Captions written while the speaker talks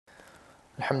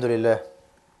الحمد لله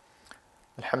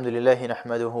الحمد لله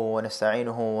نحمده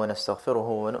ونستعينه ونستغفره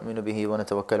ونؤمن به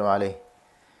ونتوكل عليه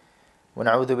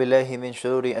ونعوذ بالله من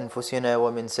شرور أنفسنا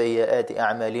ومن سيئات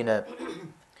أعمالنا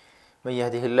من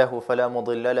يهده الله فلا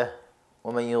مضل له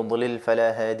ومن يضلل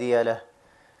فلا هادي له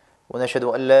ونشهد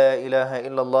أن لا إله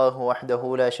إلا الله وحده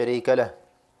لا شريك له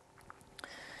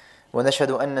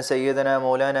ونشهد أن سيدنا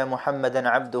مولانا محمدا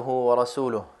عبده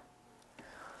ورسوله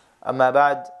أما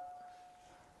بعد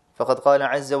فقد قال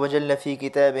عز وجل في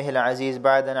كتابه العزيز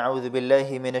بعد نعوذ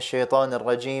بالله من الشيطان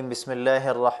الرجيم بسم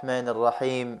الله الرحمن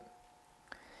الرحيم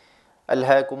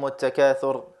ألهاكم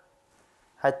التكاثر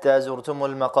حتى زرتم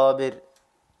المقابر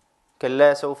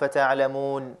كلا سوف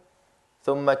تعلمون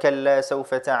ثم كلا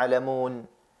سوف تعلمون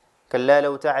كلا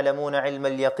لو تعلمون علم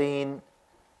اليقين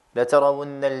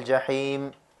لترون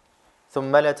الجحيم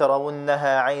ثم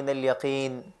لترونها عين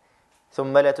اليقين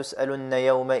ثم لتسألن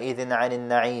يومئذ عن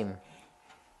النعيم.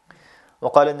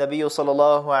 وقال النبي صلى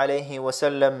الله عليه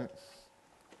وسلم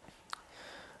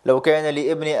لو كان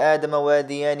لابن آدم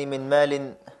واديان من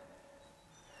مال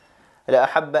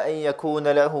لأحب أن يكون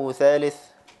له ثالث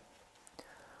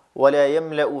ولا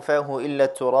يملأ فاه إلا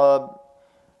التراب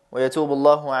ويتوب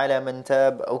الله على من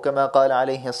تاب أو كما قال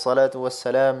عليه الصلاة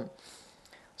والسلام.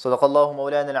 صدق الله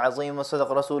مولانا العظيم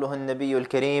وصدق رسوله النبي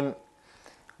الكريم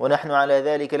ونحن على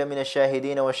ذلك لمن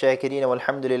الشاهدين والشاكرين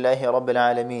والحمد لله رب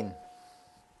العالمين.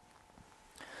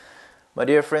 My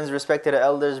dear friends, respected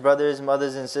elders, brothers,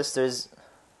 mothers and sisters,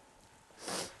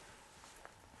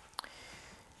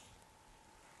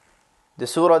 the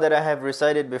surah that I have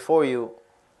recited before you,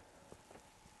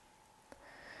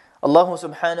 Allah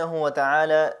subhanahu wa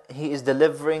ta'ala, He is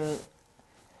delivering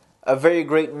a very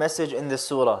great message in this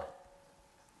surah.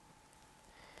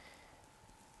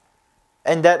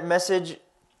 And that message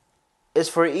is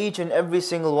for each and every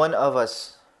single one of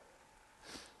us.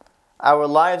 Our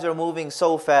lives are moving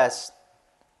so fast,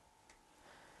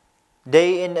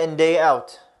 day in and day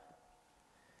out.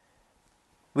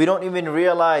 We don't even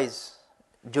realize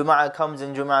JUMA comes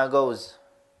and JUMA goes.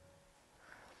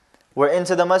 We're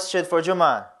into the Masjid for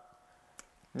JUMA.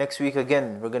 Next week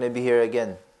again, we're going to be here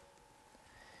again.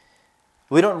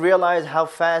 We don't realize how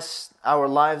fast our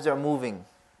lives are moving.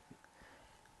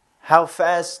 How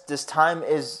fast this time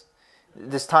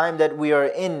that we are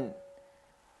in,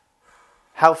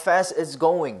 how fast it's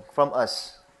going from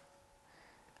us.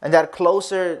 And that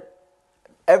closer,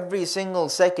 every single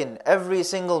second, every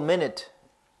single minute,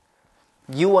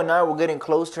 you and I were getting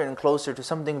closer and closer to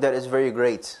something that is very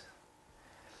great.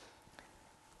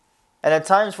 And at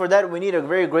times for that we need a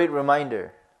very great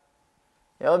reminder.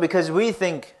 Because we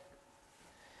think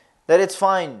that it's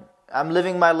fine, I'm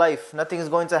living my life, nothing is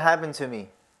going to happen to me.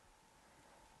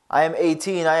 I am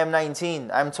 18, I am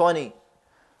 19, I'm 20.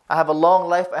 I have a long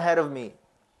life ahead of me.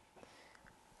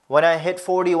 When I hit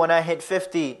 40, when I hit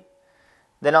 50,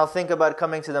 then I'll think about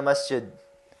coming to the Masjid.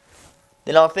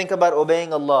 Then I'll think about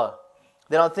obeying Allah.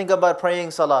 Then I'll think about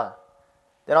praying Salah.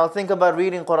 Then I'll think about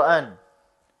reading Quran.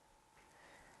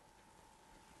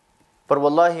 But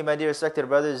wallahi, my dear respected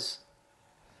brothers,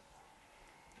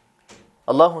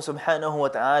 Allah subhanahu wa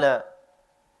ta'ala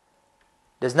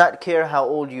does not care how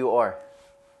old you are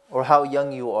or how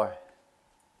young you are.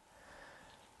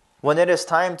 When it is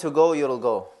time to go, you'll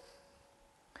go.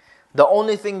 The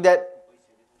only thing that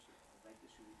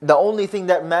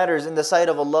matters in the sight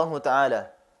of Allah Ta'ala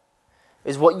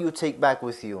is what you take back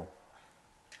with you.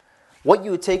 What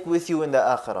you take with you in the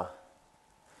akhirah.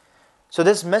 So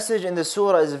this message in the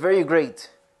surah is very great.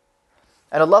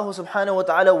 And Allah subhanahu wa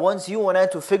ta'ala wants you and I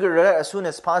to figure it out as soon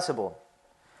as possible.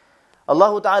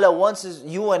 Allah Ta'ala wants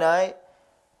you and I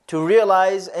to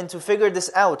realize and to figure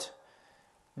this out.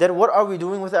 That what are we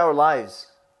doing with our lives?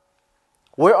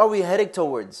 Where are we heading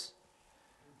towards?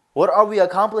 What are we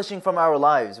accomplishing from our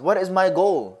lives? What is my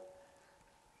goal?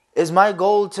 Is my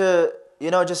goal to,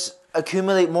 just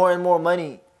accumulate more and more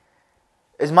money?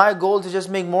 Is my goal to just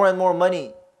make more and more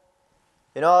money?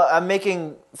 I'm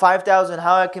making 5,000,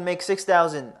 how I can make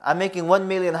 6,000. I'm making 1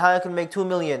 million, how I can make 2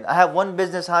 million. I have one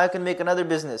business, how I can make another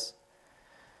business.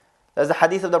 That's the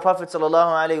hadith of the Prophet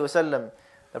ﷺ.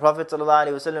 The Prophet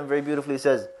ﷺ very beautifully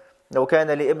says, لو كان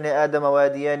لابن آدم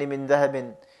واديان من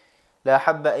ذهب لا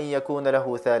حب أن يكون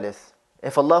له ثالث.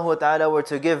 If Allah Ta'ala were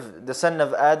to give the son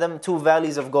of Adam 2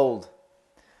 valleys of gold,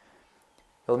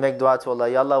 he'll make dua to Allah,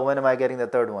 Ya Allah, when am I getting the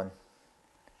third one?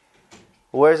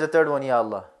 Where's the third one, Ya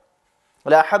Allah?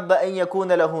 لا حب أن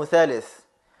يكون له ثالث.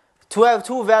 To have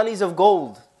 2 valleys of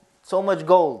gold, so much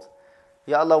gold,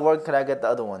 Ya Allah, where can I get the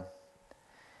other one?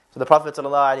 So the Prophet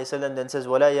then says,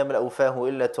 وَلَا يَمْلَأُ فَاهُ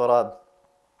إِلَّا التُّرَابِ.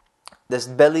 This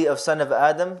belly of son of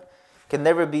Adam can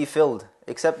never be filled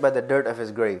except by the dirt of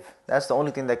his grave. That's the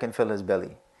only thing that can fill his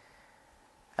belly.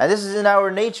 And this is in our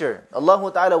nature.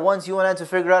 Allah Ta'ala wants you and I to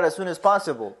figure out as soon as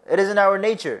possible. It is in our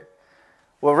nature.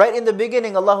 Well, right in the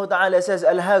beginning, Allah Ta'ala says,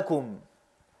 Alhaakum.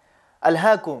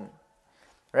 Alhaakum.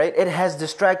 Right? It has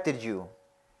distracted you.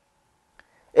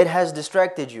 It has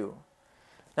distracted you.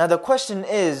 Now the question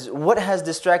is, what has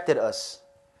distracted us?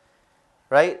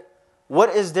 Right?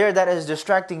 What is there that is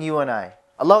distracting you and I?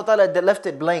 Allah Ta'ala left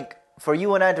it blank for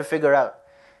you and I to figure out.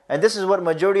 And this is what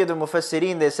majority of the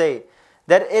Mufassireen, they say,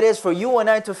 that it is for you and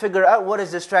I to figure out what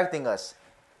is distracting us.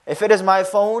 If it is my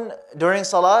phone during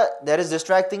salah that is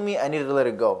distracting me, I need to let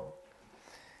it go.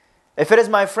 If it is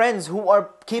my friends who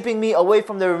are keeping me away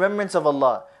from the remembrance of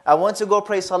Allah, I want to go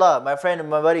pray salah. My friend and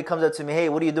my buddy comes up to me, hey,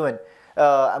 what are you doing?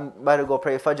 I'm about to go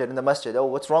pray Fajr in the Masjid. Oh,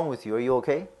 what's wrong with you? Are you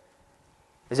okay?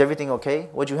 Is everything okay?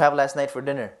 What did you have last night for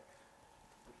dinner?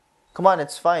 Come on,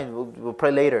 it's fine. We'll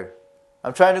pray later.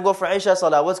 I'm trying to go for Isha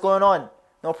Salah. What's going on?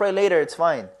 No, pray later. It's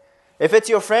fine. If it's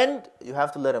your friend, you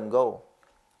have to let him go.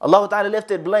 Allah Ta'ala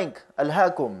left it blank.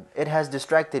 Alhaakum. It has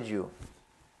distracted you.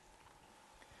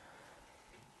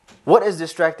 What is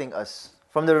distracting us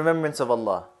from the remembrance of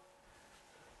Allah?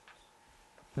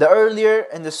 The earlier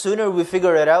and the sooner we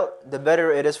figure it out, the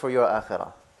better it is for your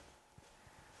akhirah.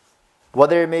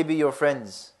 Whether it may be your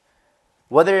friends,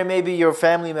 whether it may be your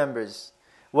family members,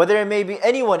 whether it may be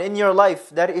anyone in your life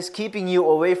that is keeping you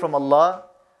away from Allah.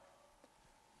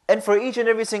 And for each and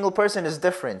every single person is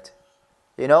different.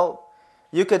 You know,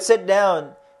 you could sit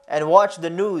down and watch the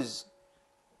news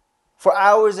for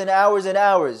hours and hours and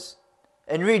hours,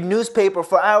 and read newspaper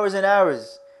for hours and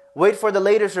hours, wait for the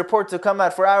latest report to come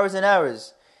out for hours and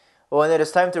hours. When it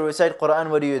is time to recite Quran,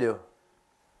 what do?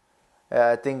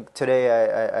 I think today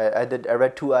I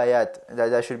read 2 ayat.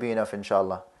 That should be enough,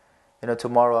 inshallah. You know,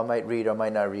 tomorrow I might read or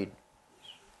might not read.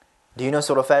 Do you know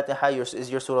Surah Fatiha?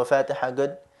 Is your Surah Fatiha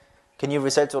good? Can you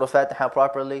recite Surah Fatiha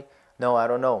properly? No, I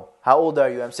don't know. How old are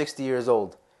you? I'm 60 years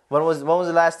old. When was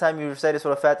the last time you recited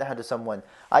Surah Fatiha to someone?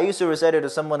 I used to recite it to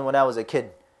someone when I was a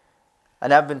kid.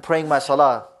 And I've been praying my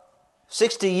salah.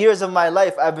 60 years of my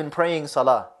life I've been praying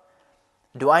salah.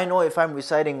 Do I know if I'm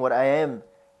reciting what I am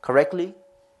correctly?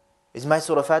 Is my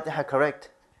Surah Fatiha correct?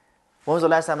 When was the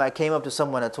last time I came up to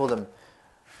someone and told them,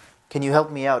 can you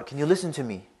help me out? Can you listen to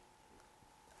me?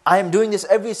 I am doing this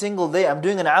every single day. I'm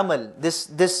doing an amal,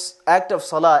 this act of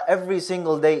salah every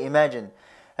single day, imagine.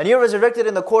 And you're resurrected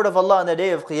in the court of Allah on the day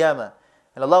of Qiyamah.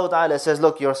 And Allah Ta'ala says,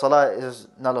 look, your salah is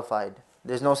nullified.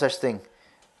 There's no such thing.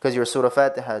 Because your Surah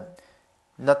Fatiha had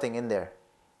nothing in there.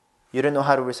 You didn't know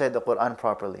how to recite the Quran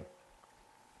properly.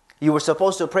 You were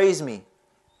supposed to praise me,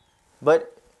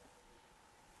 but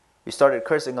you started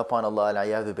cursing upon Allah,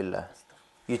 al-a'yadhu billah.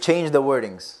 You changed the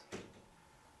wordings.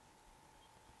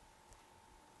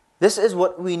 This is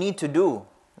what we need to do,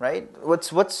 right?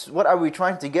 What are we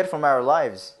trying to get from our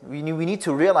lives? We need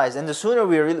to realize, and the sooner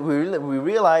we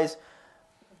realize,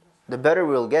 the better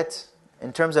we'll get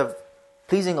in terms of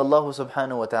pleasing Allah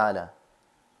subhanahu wa ta'ala.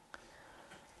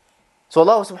 So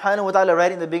Allah subhanahu wa ta'ala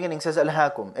right in the beginning says,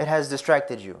 Alhaakum, it has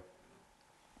distracted you.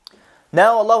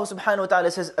 Now Allah subhanahu wa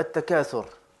ta'ala says, At-takathur.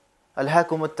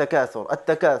 Alhaakum at-takathur.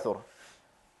 At-takathur.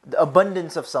 The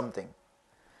abundance of something.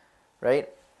 Right?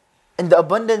 And the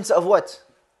abundance of what?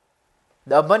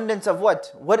 The abundance of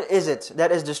what? What is it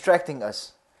that is distracting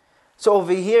us? So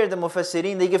over here, the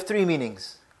Mufassireen, they give 3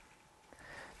 meanings.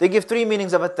 They give 3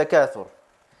 meanings of at-takathur.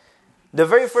 The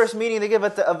very first meaning they give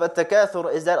of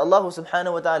at-takathur is that Allah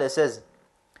subhanahu wa ta'ala says,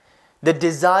 the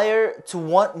desire to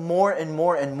want more and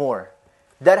more and more,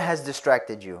 that has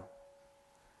distracted you.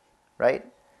 Right?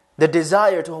 The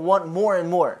desire to want more and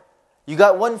more. You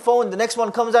got one phone, the next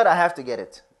one comes out, I have to get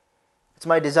it. It's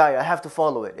my desire, I have to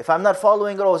follow it. If I'm not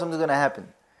following it, something's going to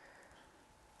happen.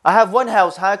 I have one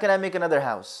house, how can I make another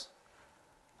house?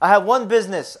 I have one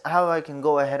business, how I can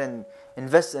go ahead and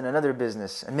invest in another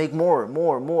business and make more.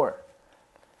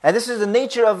 And this is the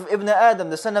nature of Ibn Adam,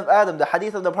 the son of Adam. The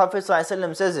hadith of the Prophet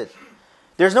ﷺ says it.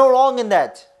 There's no wrong in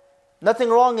that. Nothing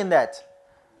wrong in that.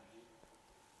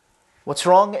 What's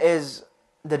wrong is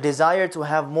the desire to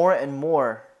have more and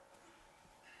more.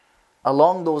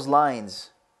 Along those lines,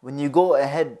 when you go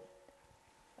ahead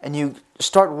and you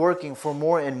start working for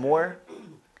more and more,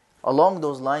 along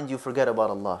those lines you forget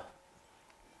about Allah.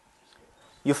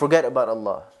 You forget about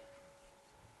Allah.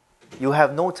 You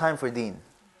have no time for deen.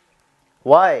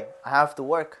 Why? I have to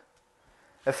work.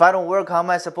 If I don't work, how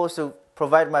am I supposed to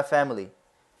provide my family?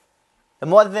 The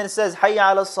muadhin says,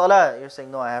 Hayya ala salah. You're saying,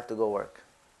 no, I have to go work.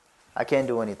 I can't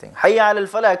do anything. Hayya ala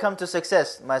al-falah. I come to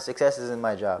success. My success is in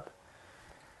my job.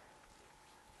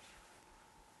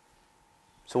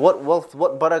 So what wealth,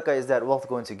 what barakah is that wealth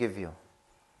going to give you?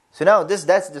 So now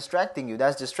that's distracting you,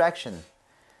 that's distraction.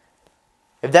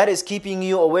 If that is keeping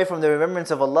you away from the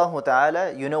remembrance of Allah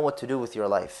Ta'ala, you know what to do with your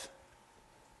life.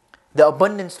 The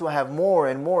abundance to have more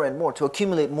and more and more, to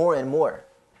accumulate more and more.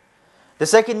 The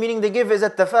second meaning they give is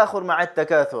at-tafakhur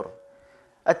ma'at-takathur.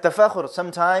 At-tafakhur,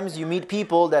 sometimes you meet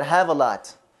people that have a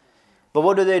lot. But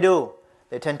what do?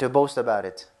 They tend to boast about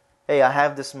it. Hey, I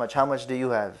have this much, how much do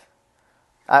you have?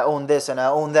 I own this and I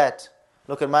own that.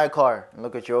 Look at my car and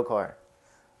look at your car.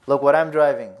 Look what I'm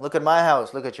driving. Look at my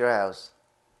house, look at your house.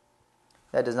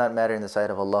 That does not matter in the sight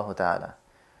of Allah Ta'ala.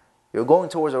 You're going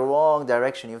towards a wrong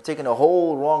direction. You've taken a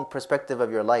whole wrong perspective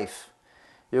of your life.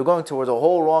 You're going towards a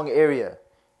whole wrong area.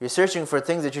 You're searching for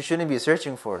things that you shouldn't be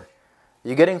searching for.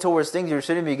 You're getting towards things you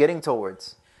shouldn't be getting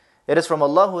towards. It is from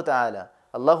Allah Ta'ala.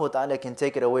 Allah Ta'ala can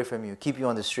take it away from you, keep you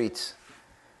on the streets.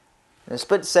 In a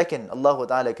split second, Allah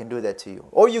Ta'ala can do that to you.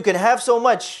 Or you can have so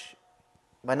much,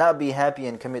 but not be happy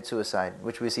and commit suicide,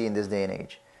 which we see in this day and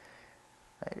age.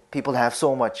 Right? People have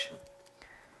so much.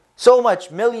 So much,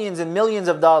 millions and millions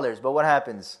of dollars, but what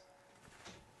happens?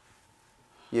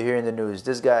 You hear in the news,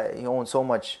 this guy, he owned so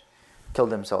much,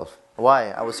 killed himself. Why?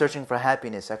 I was searching for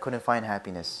happiness. I couldn't find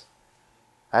happiness.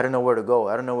 I don't know where to go.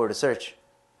 I don't know where to search.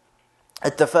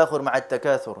 At-tafakhur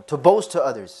ma'at-takathur. To boast to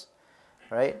others.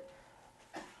 Right?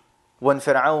 When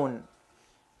Fir'aun,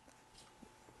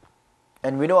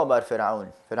 and we know about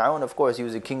Fir'aun. Fir'aun, of course, he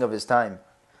was a king of his time.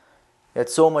 He had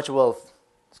so much wealth.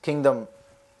 His kingdom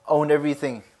owned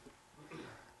everything.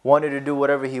 Wanted to do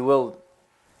whatever he willed.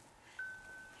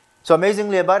 So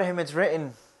amazingly about him, it's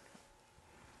written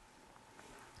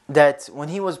that when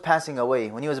he was passing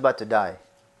away, when he was about to die,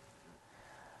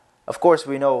 of course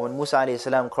we know when Musa alayhi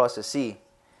salam crossed the sea,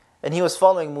 and he was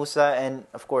following Musa and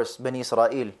of course Bani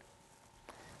Israel.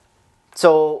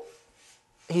 So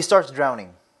he starts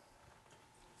drowning.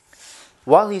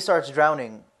 While he starts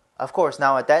drowning, of course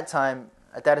now at that time,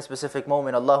 at that specific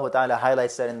moment, Allah Ta'ala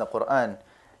highlights that in the Quran.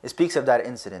 It speaks of that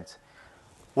incident.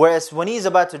 Whereas when he's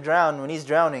about to drown, when he's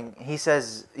drowning, he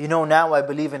says, now I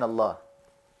believe in Allah.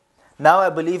 Now I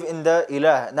believe in the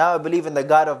Ilah. Now I believe in the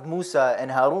God of Musa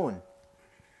and Harun.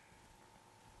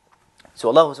 So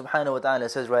Allah subhanahu wa ta'ala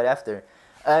says right after,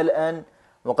 الآن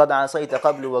وقد عصيت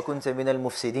قبل وكنت من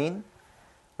المفسدين.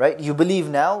 Right? You believe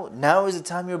now? Now is the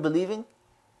time you're believing?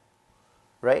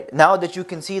 Right? Now that you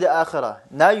can see the akhirah.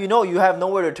 Now you know you have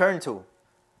nowhere to turn to.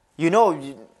 You know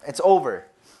it's over.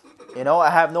 I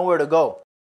have nowhere to go.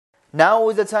 Now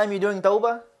is the time you're doing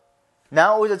tawbah?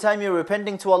 Now is the time you're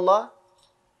repenting to Allah?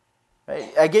 Right?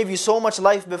 I gave you so much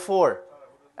life before.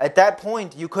 At that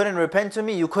point, you couldn't repent to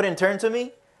me, you couldn't turn to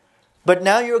me. But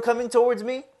now you're coming towards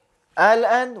me?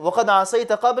 Al-an وَقَدْ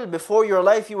عَصَيْتَ قَبْلِ. Before your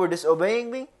life you were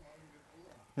disobeying me?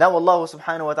 Now Allah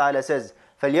subhanahu wa ta'ala says,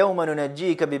 فَالْيَوْمَ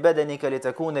نُنَجِّيكَ بِبَدَنِكَ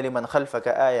لِتَكُونَ لِمَنْ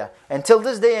خَلْفَكَ آيَةً. Until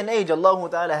this day and age, Allah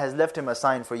ta'ala has left him a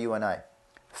sign for you and I.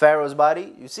 Pharaoh's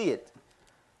body, you see it.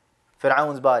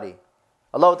 Fir'aun's body.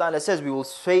 Allah Ta'ala says we will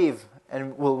save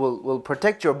and will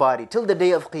protect your body till the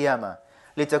day of Qiyamah.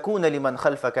 لِتَكُونَ لِمَنْ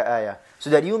خَلْفَكَ آيَةً. So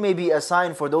that you may be a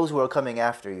sign for those who are coming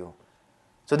after you.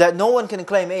 So that no one can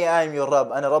claim, hey, I am your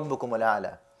Rabb, أَنَا رَبُّكُمُ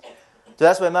الْأَعْلَى. So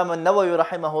that's why Imam al-Nawawi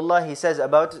rahimahullah, he says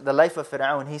about the life of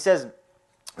Fir'aun. He says,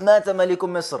 مَاتَ مَلِكُ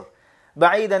مِصْرٍ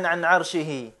بَعِيدًا عَنْ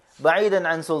عَرْشِهِ بَعِيدًا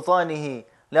عَنْ سُلْطَانِهِ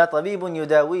لا طبيب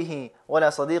يداويه ولا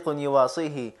صديق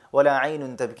يواصيه ولا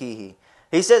عين تبكيه.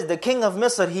 He says the king of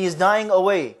Misr, he is dying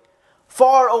away,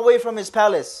 far away from his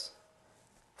palace,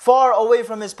 far away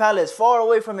from his palace, far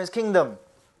away from his kingdom.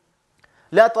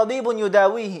 لا طبيب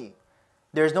يداويه.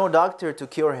 There's no doctor to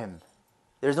cure him.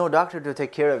 There's no doctor to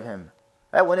take care of him.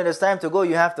 Right? When it is time to go,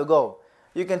 you have to go.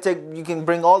 You can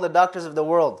bring all the doctors of the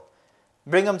world,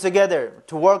 bring them together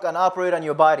to work and operate on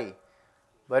your body.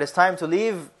 But it's time to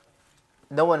leave.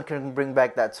 No one can bring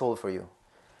back that soul for you.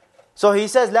 So he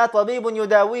says, لا طبيب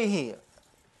يداويه.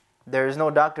 There is no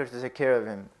doctor to take care of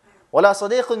him. ولا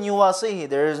صديق يواصيه.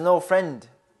 There is no friend.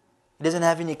 He doesn't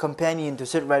have any companion to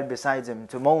sit right beside him,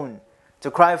 to moan,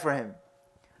 to cry for him.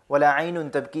 ولا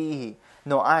عين تبكيه.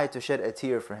 No eye to shed a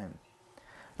tear for him.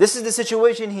 This is the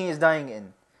situation he is dying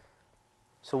in.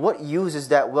 So what use is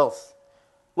that wealth?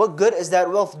 What good is that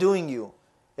wealth doing you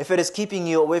if it is keeping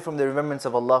you away from the remembrance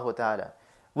of Allah Ta'ala,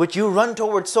 which you run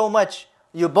towards so much,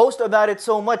 you boast about it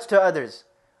so much to others?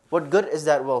 What good is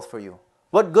that wealth for you?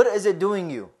 What good is it doing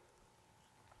you?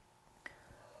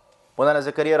 Maulana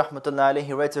Zakaria rahmatullah alayhi,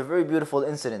 he writes a very beautiful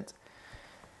incident.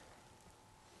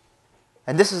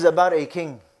 And this is about a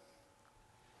king.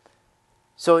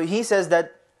 So he says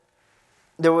that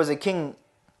there was a king,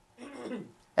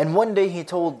 and one day he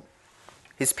told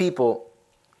his people,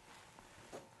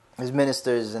 his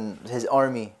ministers and his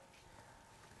army,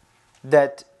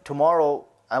 that tomorrow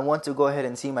I want to go ahead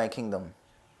and see my kingdom.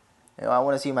 I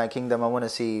want to see my kingdom. I want to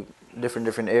see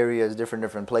different areas,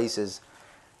 different places.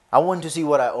 I want to see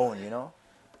what I own.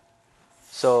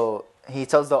 So he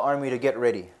tells the army to get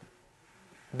ready.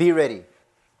 Be ready.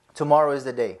 Tomorrow is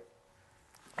the day.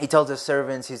 He tells his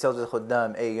servants, he tells his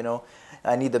khuddam, hey,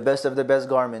 I need the best of the best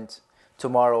garment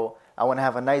tomorrow. I want to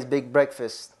have a nice big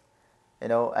breakfast,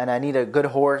 and I need a good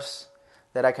horse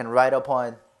that I can ride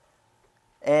upon.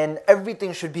 And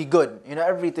everything should be good.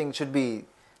 Everything should be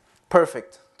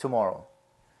perfect tomorrow.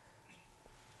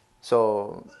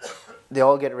 So they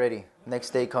all get ready.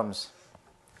 Next day comes.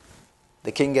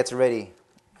 The king gets ready.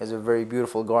 He has a very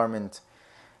beautiful garment.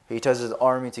 He tells his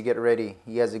army to get ready.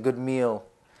 He has a good meal.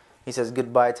 He says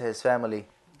goodbye to his family.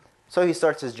 So he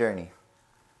starts his journey.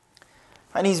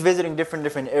 And he's visiting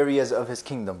different areas of his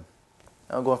kingdom.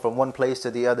 Going from one place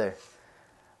to the other.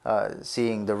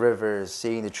 Seeing the rivers,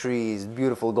 seeing the trees,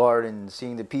 beautiful gardens,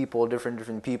 seeing the people,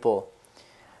 different people.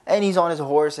 And he's on his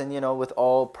horse and, with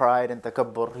all pride and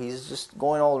takabbur, he's just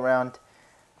going all around.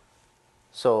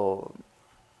 So,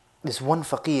 this one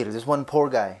faqir, this one poor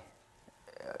guy,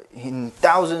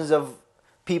 thousands of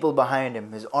people behind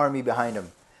him, his army behind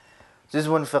him. This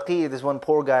one faqir, this one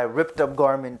poor guy, ripped up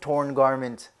garment, torn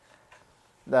garment,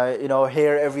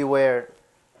 hair everywhere.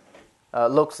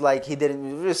 Looks like he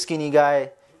didn't, a skinny guy,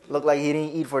 looked like he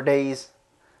didn't eat for days.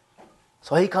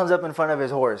 So he comes up in front of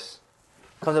his horse.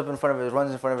 Runs in front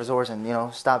of his horse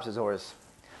and, stops his horse.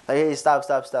 Like, hey, stop.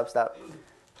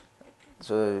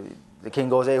 So the king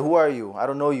goes, hey, who are you? I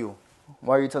don't know you.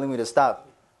 Why are you telling me to stop?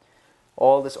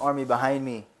 All this army behind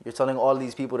me, you're telling all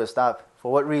these people to stop.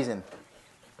 For what reason?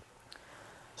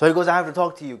 So he goes, I have to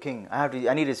talk to you, king. I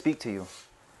need to speak to you.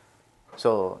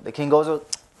 So the king goes, oh,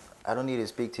 I don't need to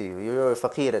speak to you. You're a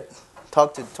faqir.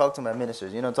 Talk to my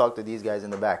ministers. Talk to these guys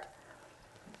in the back.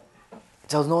 He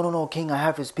tells, no, king, I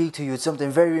have to speak to you. It's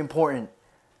something very important.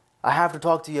 I have to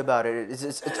talk to you about it.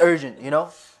 It's urgent,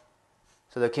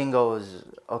 So the king goes,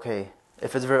 okay,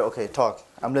 if it's okay, talk.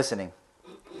 I'm listening.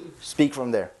 Speak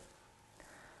from there.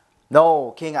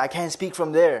 No, king, I can't speak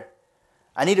from there.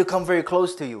 I need to come very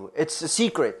close to you. It's a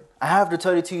secret. I have to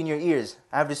tell it to you in your ears.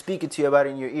 I have to speak it to you about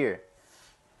it in your ear.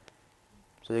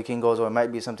 So the king goes, it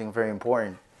might be something very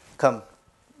important. Come,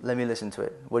 let me listen to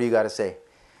it. What do you got to say?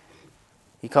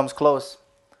 He comes close.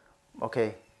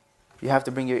 Okay, you have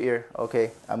to bring your ear.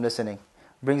 Okay, I'm listening.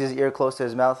 Brings his ear close to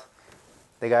his mouth.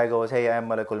 The guy goes, hey, I am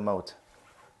Malakul Maut.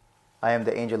 I am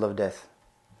the angel of death.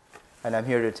 And I'm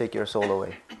here to take your soul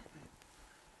away.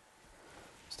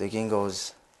 So the king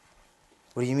goes,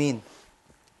 what do you mean?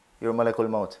 You're Malakul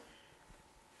Maut.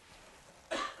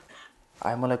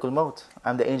 I'm Malakul Maut.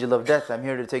 I'm the angel of death. I'm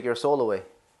here to take your soul away.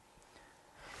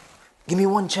 Give me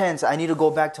one chance. I need to go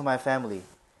back to my family.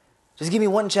 Just give me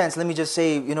one chance. Let me just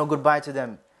say, goodbye to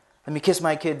them. Let me kiss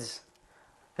my kids.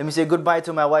 Let me say goodbye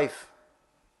to my wife.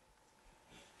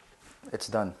 It's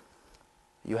done.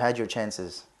 You had your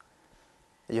chances.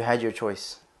 You had your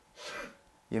choice.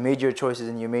 You made your choices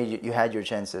and you had your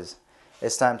chances.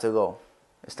 It's time to go.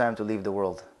 It's time to leave the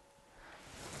world.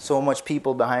 So much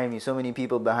people behind me, so many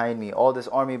people behind me, all this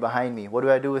army behind me. What do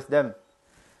I do with them?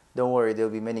 Don't worry, there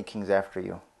will be many kings after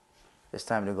you. It's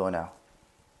time to go now.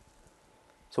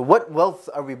 So what wealth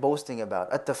are we boasting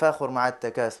about? At-tafakhur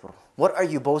ma'at-takathur. What are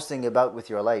you boasting about with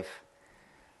your life?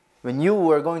 When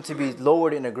you are going to be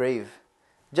lowered in a grave,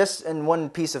 just in one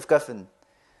piece of coffin,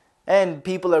 and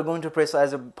people are going to pray,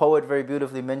 as a poet very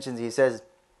beautifully mentions, he says,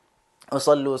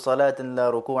 أصلوا صلاة لا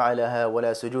ركوع لها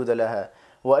ولا سجود لها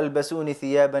وألبسوني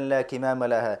ثيابا لا كمام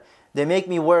لها. They make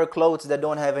me wear clothes that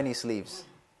don't have any sleeves.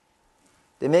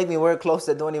 They make me wear clothes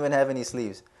that don't even have any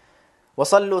sleeves.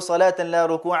 وصلوا صلاة لا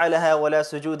ركوع لها ولا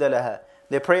سجود لها.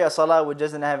 They pray a salah which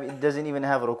doesn't even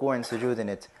have ruku' and sujood in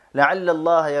it. لعل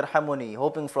الله يرحمني,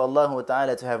 hoping for Allah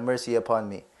Ta'ala to have mercy upon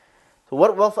me. So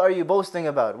what wealth are you boasting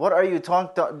about? What are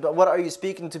you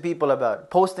speaking to people about?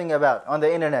 Posting about on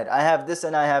the internet? I have this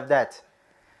and I have that.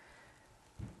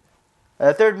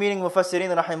 The third meaning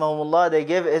Mufassirin rahimahumullah they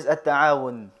give is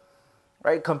at-ta'awun.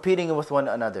 Right? Competing with one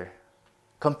another.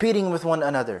 Competing with one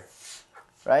another.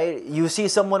 Right? You see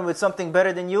someone with something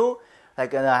better than you,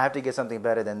 like, I have to get something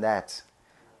better than that.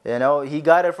 He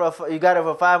got it for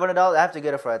 $500. I have to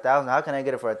get it for $1,000. How can I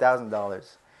get it for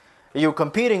 $1,000? You're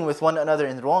competing with one another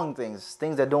in wrong things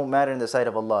that don't matter in the sight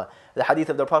of Allah. The hadith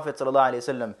of the Prophet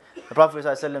ﷺ, the Prophet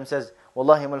ﷺ says,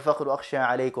 "Wallahi mal faqru akhsha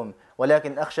alaykum,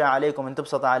 walakin akhsha alaykum an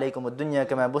tubsata alaykum ad-dunya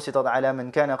kama busitat ala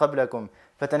man kana qablakum,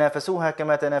 fatanafasuha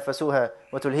kama tanafasuha,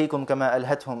 wa tulhikum kama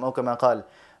alhathum aw kama qala."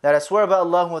 That I swear by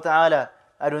Allah Ta'ala,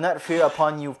 I do not fear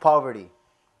upon you poverty.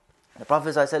 The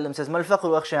Prophet ﷺ says, "Mal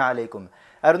faqru akhsha alaykum."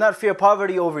 I do not fear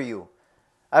poverty over you.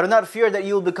 I do not fear that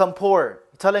you will become poor.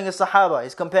 Telling his Sahaba,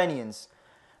 his companions.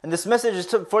 And this message is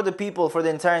for the people, for the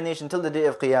entire nation, till the day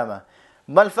of Qiyamah.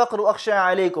 مَا الْفَقْرُ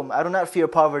أَخْشَى عَلَيْكُمْ I do not fear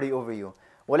poverty over you.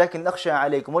 وَلَكِنْ أَخْشَى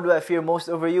عَلَيْكُمْ What do I fear most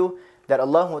over you? That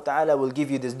Allah Ta'ala will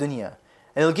give you this dunya.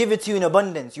 And He'll give it to you in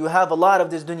abundance. You have a lot of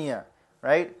this dunya.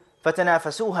 Right?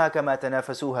 فَتَنَافَسُوهَا كَمَا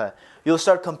تَنَافَسُوهَا You'll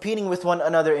start competing with one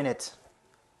another in it.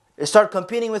 You start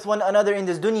competing with one another in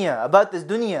this dunya, about this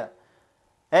dunya.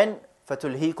 And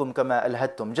فَتُلْهِيكُمْ كَمَا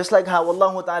أَلْهَدْتُمْ Just like how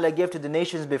Allah Ta'ala gave to the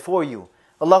nations before you.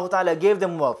 Allah Ta'ala gave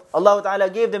them wealth. Allah Ta'ala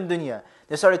gave them dunya.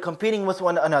 They started competing with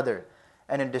one another.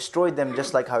 And it destroyed them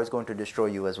just like how it's going to destroy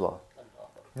you as well.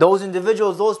 Those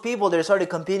individuals, those people, they started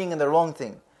competing in the wrong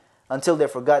thing. Until they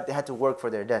forgot they had to work for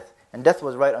their death. And death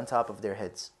was right on top of their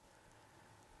heads.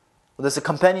 Well, there's the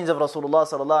companions of Rasulullah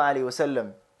Sallallahu Alaihi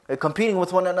Wasallam. They're competing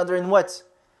with one another in what?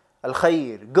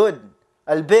 Al-Khair, good.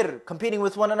 Al-Bir, competing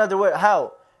with one another.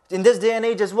 How? In this day and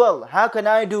age as well. How can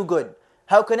I do good?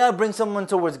 How can I bring someone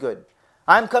towards good?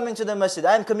 I'm coming to the masjid.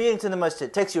 I'm commuting to the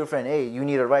masjid. Text your friend, hey, you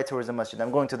need a ride towards the masjid.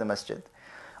 I'm going to the masjid.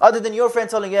 Other than your friend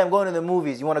telling you, I'm going to the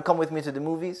movies. You want to come with me to the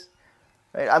movies?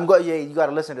 Right? Yeah, you got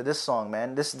to listen to this song,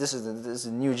 man. This is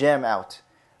a new jam out.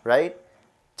 Right?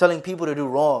 Telling people to do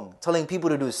wrong. Telling people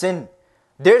to do sin.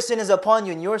 Their sin is upon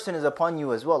you and your sin is upon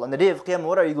you as well. On the day of Qiyamah,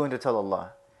 what are you going to tell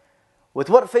Allah? With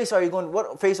what face are you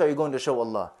going to show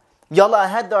Allah? Ya Allah, I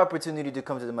had the opportunity to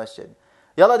come to the masjid.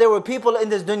 Ya Allah, there were people in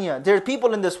this dunya, there are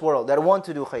people in this world that want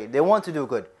to do khair, they want to do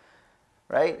good.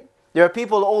 Right? There are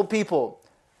people, old people,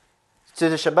 to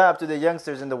the shabab, to the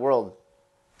youngsters in the world.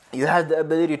 You have the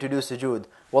ability to do sujood.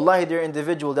 Wallahi, there are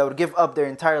individuals that would give up their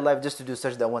entire life just to do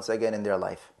sajda once again in their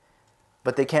life.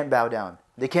 But they can't bow down.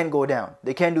 They can't go down.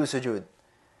 They can't do sujood.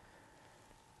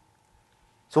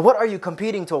 So what are you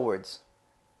competing towards?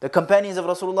 The companions of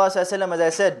Rasulullah ﷺ, as I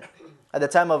said, at the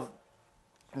time of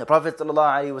the Prophet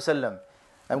ﷺ,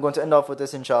 I'm going to end off with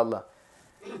this inshallah.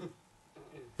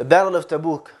 The Battle of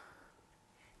Tabuk.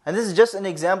 And this is just an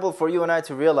example for you and I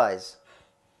to realize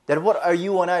that what are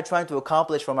you and I trying to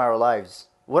accomplish from our lives?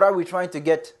 What are we trying to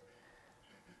get?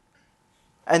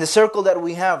 And the circle that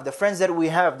we have, the friends that we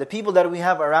have, the people that we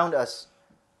have around us,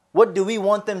 what do we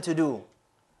want them to do?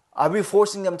 Are we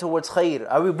forcing them towards khair?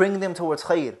 Are we bringing them towards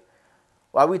khair?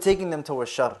 Or are we taking them towards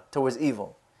shar, towards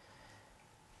evil?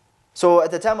 So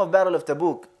at the time of Battle of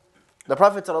Tabuk, the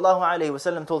Prophet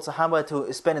ﷺ told Sahaba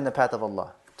to spend in the path of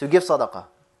Allah, to give sadaqah.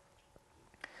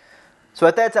 So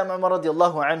at that time, Umar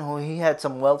radiallahu anhu, he had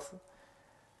some wealth.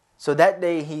 So that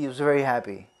day he was very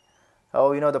happy.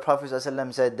 Oh, the Prophet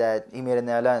ﷺ said that he made an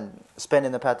i'lan, spend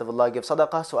in the path of Allah, give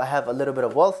sadaqah, so I have a little bit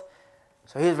of wealth.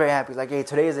 So he was very happy. He's like, hey,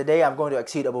 today is the day I'm going to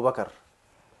exceed Abu Bakr.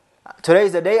 Today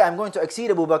is the day I'm going to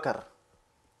exceed Abu Bakr.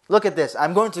 Look at this.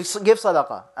 I'm going to give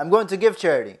sadaqah. I'm going to give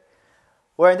charity.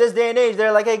 Where in this day and age,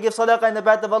 they're like, hey, give sadaqah in the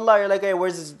path of Allah. You're like, hey,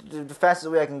 where's the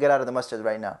fastest way I can get out of the masjid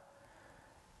right now?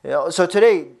 So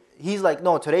today, he's like,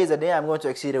 no, today is the day I'm going to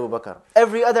exceed Abu Bakr.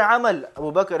 Every other amal,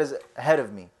 Abu Bakr is ahead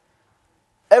of me.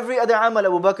 Every other amal,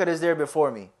 Abu Bakr is there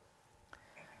before me.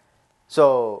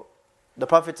 So, the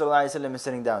Prophet ﷺ is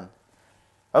sitting down.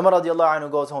 Umar radiallahu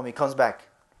anhu goes home, he comes back.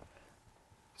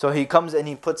 So he comes and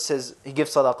he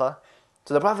gives sadaqah.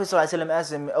 So the Prophet ﷺ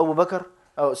asked him, O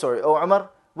Umar,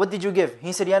 what did you give?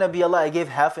 He said, Ya Nabi Allah, I gave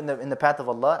half in the path of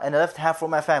Allah and I left half for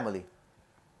my family.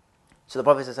 So the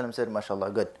Prophet ﷺ said,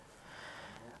 MashaAllah, good.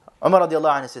 Umar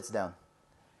radiallahu anhu sits down.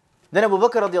 Then Abu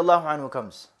Bakr radiallahu anhu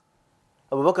comes.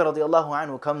 Abu Bakr radiallahu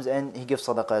anhu comes and he gives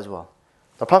sadaqah as well.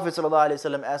 The Prophet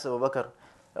ﷺ asked Abu Bakr,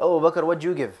 Oh Abu Bakr, what did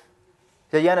you give?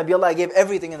 He said, Ya Nabi Allah, I gave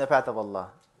everything in the path of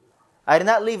Allah. I did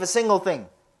not leave a single thing.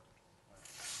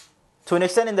 To an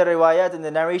extent in the riwayat, in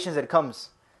the narrations it comes,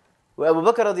 where Abu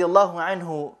Bakr radiallahu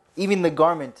anhu, even the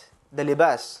garment, the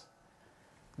libas,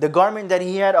 the garment that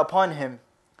he had upon him,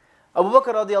 Abu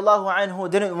Bakr radiallahu anhu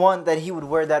didn't want that he would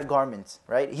wear that garment,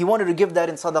 right? He wanted to give that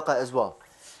in sadaqah as well.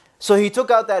 So he took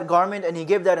out that garment and he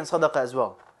gave that in sadaqah as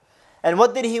well. And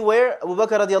what did he wear? Abu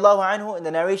Bakr radiallahu anhu, in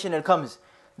the narration it comes,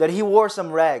 that he wore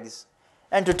some rags.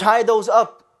 And to tie those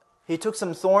up, he took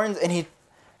some thorns and he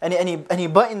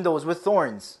buttoned those with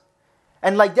thorns.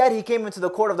 And like that he came into the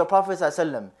court of the Prophet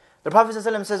ﷺ. The Prophet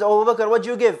ﷺ says, Oh Abu Bakr, what did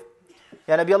you give?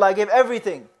 Ya Nabi Allah, I gave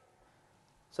everything.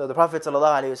 So the Prophet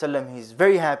ﷺ, he's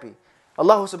very happy.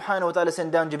 Allah subhanahu wa ta'ala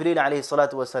sent down Jibreel alayhi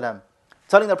salatu wasalam,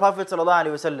 telling the Prophet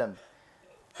ﷺ,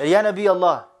 Ya Nabi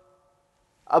Allah,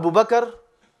 Abu Bakr,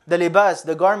 the libas,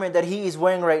 the garment that he is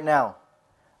wearing right now,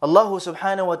 Allah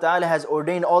subhanahu wa ta'ala has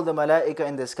ordained all the malaika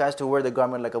in the skies to wear the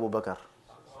garment like Abu Bakr.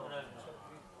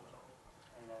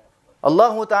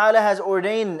 Allah ta'ala has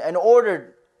ordained and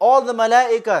ordered all the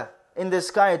malaika in the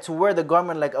sky to wear the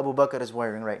garment like Abu Bakr is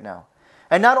wearing right now.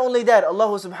 And not only that, Allah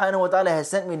subhanahu wa ta'ala has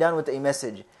sent me down with a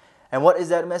message. And what is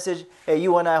that message? Hey,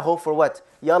 you and I hope for what?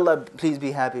 Ya Allah, please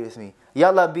be happy with me. Ya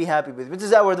Allah, be happy with me. This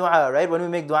is our dua, right? When we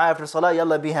make dua after salah, Ya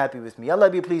Allah, be happy with me. Ya Allah,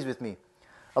 be pleased with me.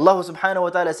 Allah subhanahu wa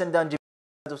ta'ala sent down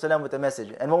Jibreel with a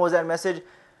message. And what was that message?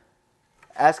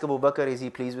 Ask Abu Bakr, is he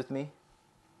pleased with me?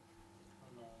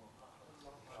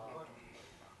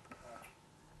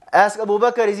 Ask Abu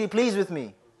Bakr, is he pleased with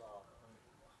me?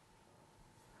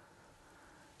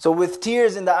 So with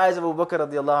tears in the eyes of Abu Bakr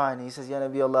radiallahu anhu, he says, Ya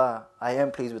Nabi Allah, I am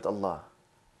pleased with Allah.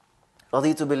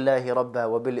 رضيت بالله ربا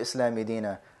وبالإسلام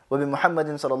دينا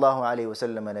وبمحمد صلى الله عليه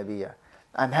وسلم نبيا.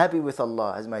 I'm happy with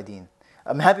Allah as my deen.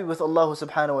 I'm happy with Allah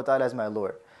subhanahu wa ta'ala as my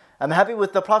Lord. I'm happy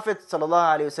with the Prophet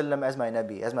sallallahu alaihi wasallam as my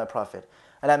Nabi, as my Prophet.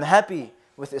 And I'm happy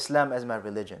with Islam as my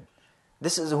religion.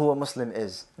 This is who a Muslim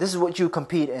is. This is what you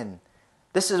compete in.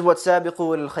 This is what sabiqu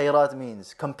al khayrat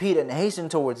means. Compete and hasten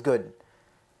towards good.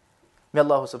 May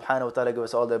Allah subhanahu wa ta'ala give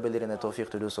us all the ability and the tawfiq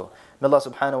to do so. May Allah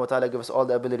subhanahu wa ta'ala give us all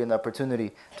the ability and the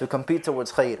opportunity to compete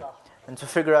towards khayr and to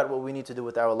figure out what we need to do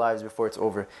with our lives before it's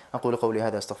over. أقول قولي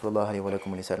هذا أستغفر الله لي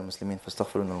ولكم ولسائر المسلمين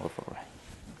فاستغفروه إنه غفور رحيم.